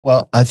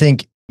Well, I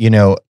think,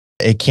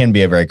 it can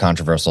be a very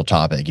controversial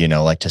topic,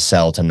 like to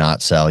sell to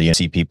not sell. You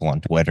see people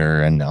on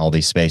Twitter and all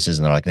these spaces,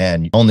 and they're like,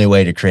 man, the only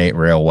way to create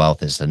real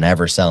wealth is to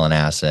never sell an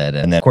asset.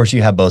 And then, of course,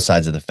 you have both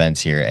sides of the fence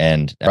here.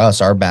 And for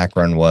us, our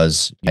background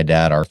was my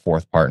dad, our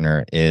fourth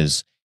partner,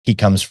 he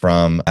comes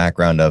from a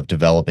background of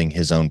developing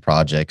his own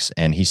projects,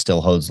 and he still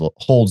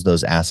holds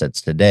those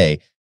assets today.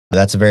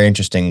 That's a very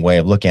interesting way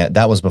of looking at it.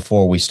 That was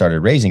before we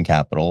started raising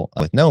capital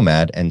with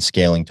Nomad and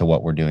scaling to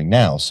what we're doing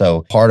now.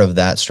 So part of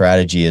that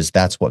strategy is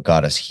that's what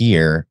got us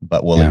here,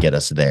 but will it get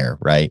us there?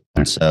 Right.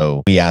 And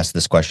so we ask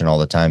this question all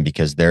the time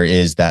because there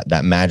is that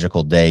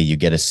magical day you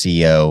get a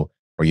CEO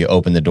or you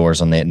open the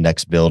doors on the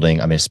next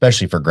building. I mean,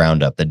 especially for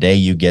ground up, the day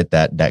you get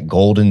that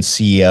golden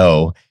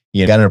CEO,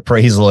 you got an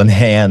appraisal in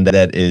hand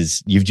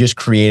you've just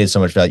created so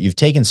much value. You've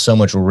taken so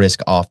much risk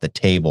off the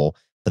table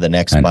for the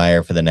next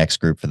buyer, for the next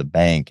group, for the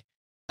bank.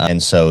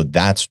 And so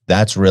that's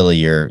really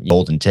your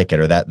golden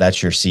ticket, or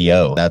that's your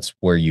CO. That's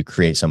where you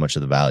create so much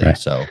of the value. Right.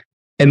 So,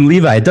 and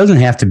Levi, it doesn't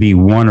have to be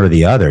one or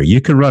the other.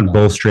 You can run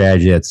both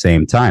strategies at the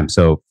same time.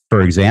 So,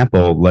 for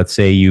example, let's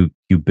say you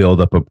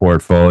build up a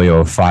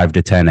portfolio of 5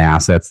 to 10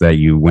 assets that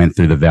you went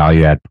through the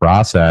value add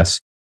process.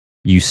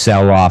 You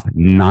sell off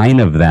 9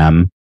 of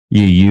them.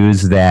 You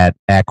use that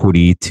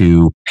equity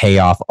to pay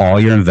off all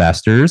your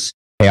investors,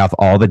 pay off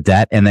all the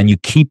debt, and then you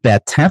keep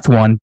that 10th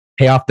one,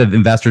 pay off the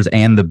investors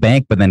and the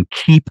bank, but then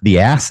keep the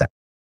asset.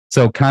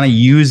 So kind of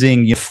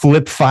using you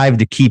flip 5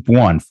 to keep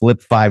 1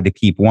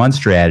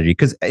 strategy.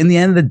 Because in the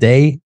end of the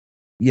day,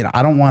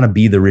 I don't want to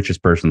be the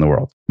richest person in the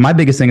world. My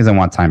biggest thing is I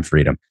want time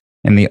freedom.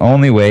 And the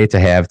only way to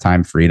have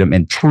time freedom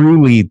and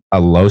truly a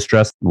low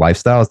stress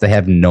lifestyle is to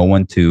have no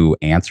one to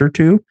answer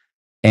to.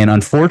 And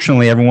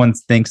unfortunately, everyone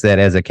thinks that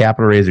as a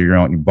capital raiser, you're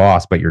your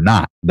boss, but you're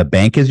not. The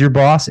bank is your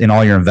boss and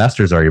all your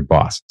investors are your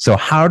boss. So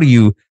how do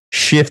you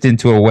shift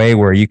into a way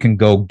where you can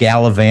go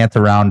gallivant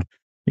around,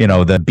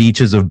 the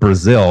beaches of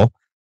Brazil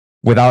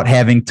without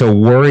having to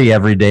worry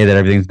every day that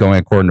everything's going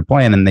according to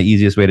plan? And the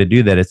easiest way to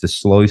do that is to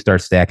slowly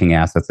start stacking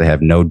assets that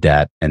have no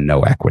debt and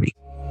no equity.